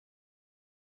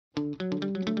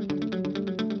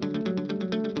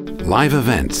Live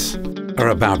events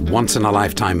are about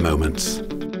once-in-a-lifetime moments.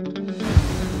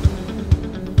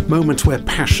 Moments where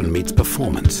passion meets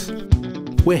performance,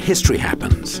 where history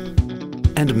happens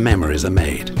and memories are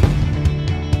made.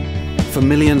 For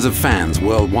millions of fans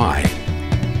worldwide,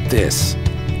 this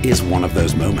is one of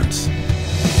those moments.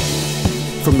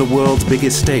 From the world's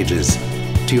biggest stages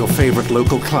to your favorite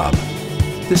local club,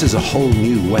 this is a whole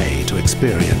new way to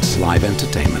experience live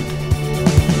entertainment.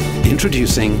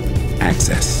 Introducing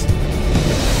AXS.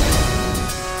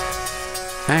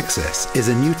 AXS is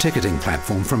a new ticketing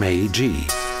platform from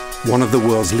AEG, one of the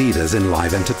world's leaders in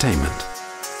live entertainment.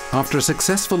 After a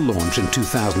successful launch in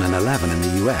 2011 in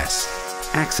the US,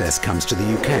 AXS comes to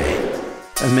the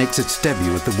UK and makes its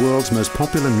debut at the world's most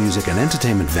popular music and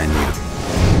entertainment venue,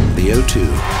 the O2.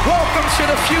 Welcome to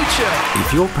the future!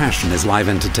 If your passion is live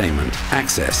entertainment,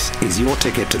 AXS is your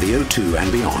ticket to the O2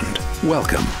 and beyond.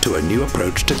 Welcome to a new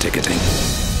approach to ticketing.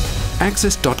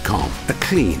 AXS.com, a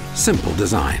clean, simple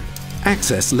design.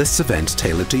 AXS lists events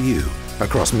tailored to you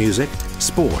across music,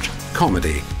 sport,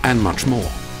 comedy, and much more.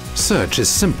 Search is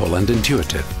simple and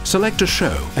intuitive. Select a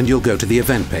show and you'll go to the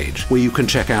event page where you can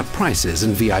check out prices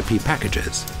and VIP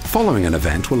packages. Following an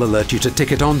event will alert you to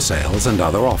ticket on sales and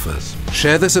other offers.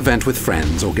 Share this event with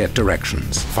friends or get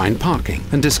directions, find parking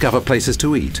and discover places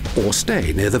to eat or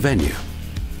stay near the venue.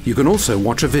 You can also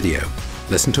watch a video,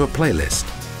 listen to a playlist,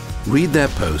 read their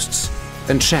posts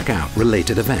and check out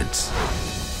related events.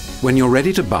 When you're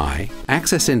ready to buy,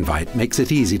 AXS Invite makes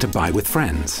it easy to buy with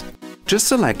friends. Just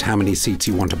select how many seats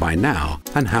you want to buy now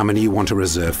and how many you want to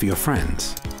reserve for your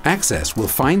friends. AXS will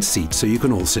find seats so you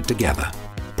can all sit together.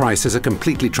 Prices are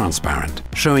completely transparent,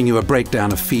 showing you a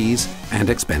breakdown of fees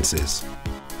and expenses.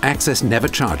 AXS never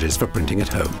charges for printing at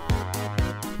home.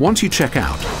 Once you check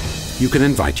out, you can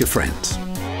invite your friends.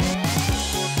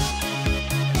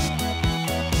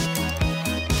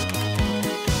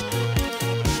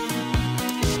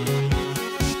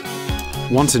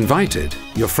 Once invited,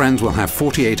 your friends will have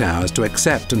 48 hours to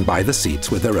accept and buy the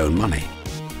seats with their own money.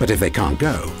 But if they can't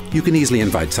go, you can easily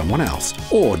invite someone else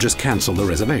or just cancel the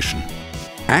reservation.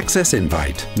 AXS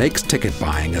Invite makes ticket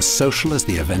buying as social as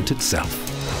the event itself.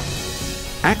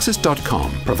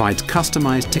 AXS.com provides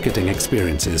customized ticketing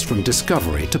experiences from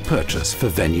discovery to purchase for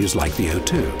venues like the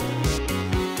O2.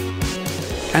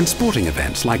 And sporting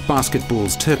events like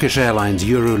basketball's Turkish Airlines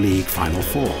EuroLeague Final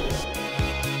Four.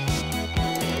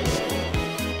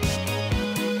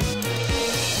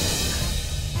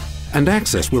 And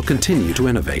AXS will continue to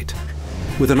innovate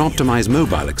with an optimized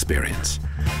mobile experience,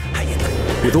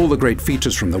 with all the great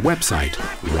features from the website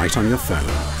right on your phone.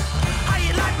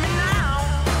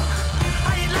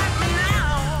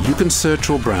 You can search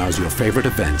or browse your favorite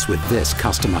events with this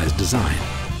customized design.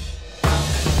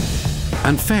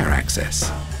 And fair access,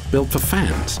 built for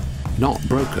fans, not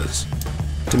brokers,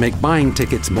 to make buying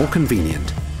tickets more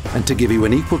convenient and to give you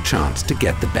an equal chance to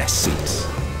get the best seats.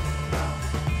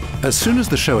 As soon as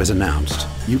the show is announced,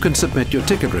 you can submit your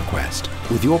ticket request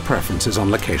with your preferences on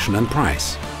location and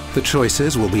price. The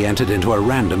choices will be entered into a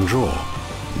random draw.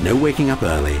 No waking up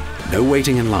early, no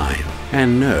waiting in line,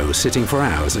 and no sitting for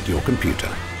hours at your computer.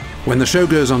 When the show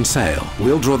goes on sale,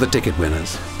 we'll draw the ticket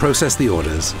winners, process the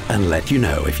orders, and let you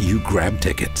know if you grab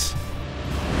tickets.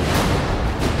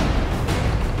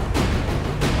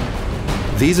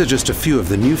 These are just a few of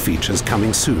the new features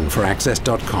coming soon for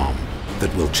AXS.com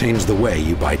that will change the way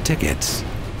you buy tickets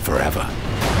forever.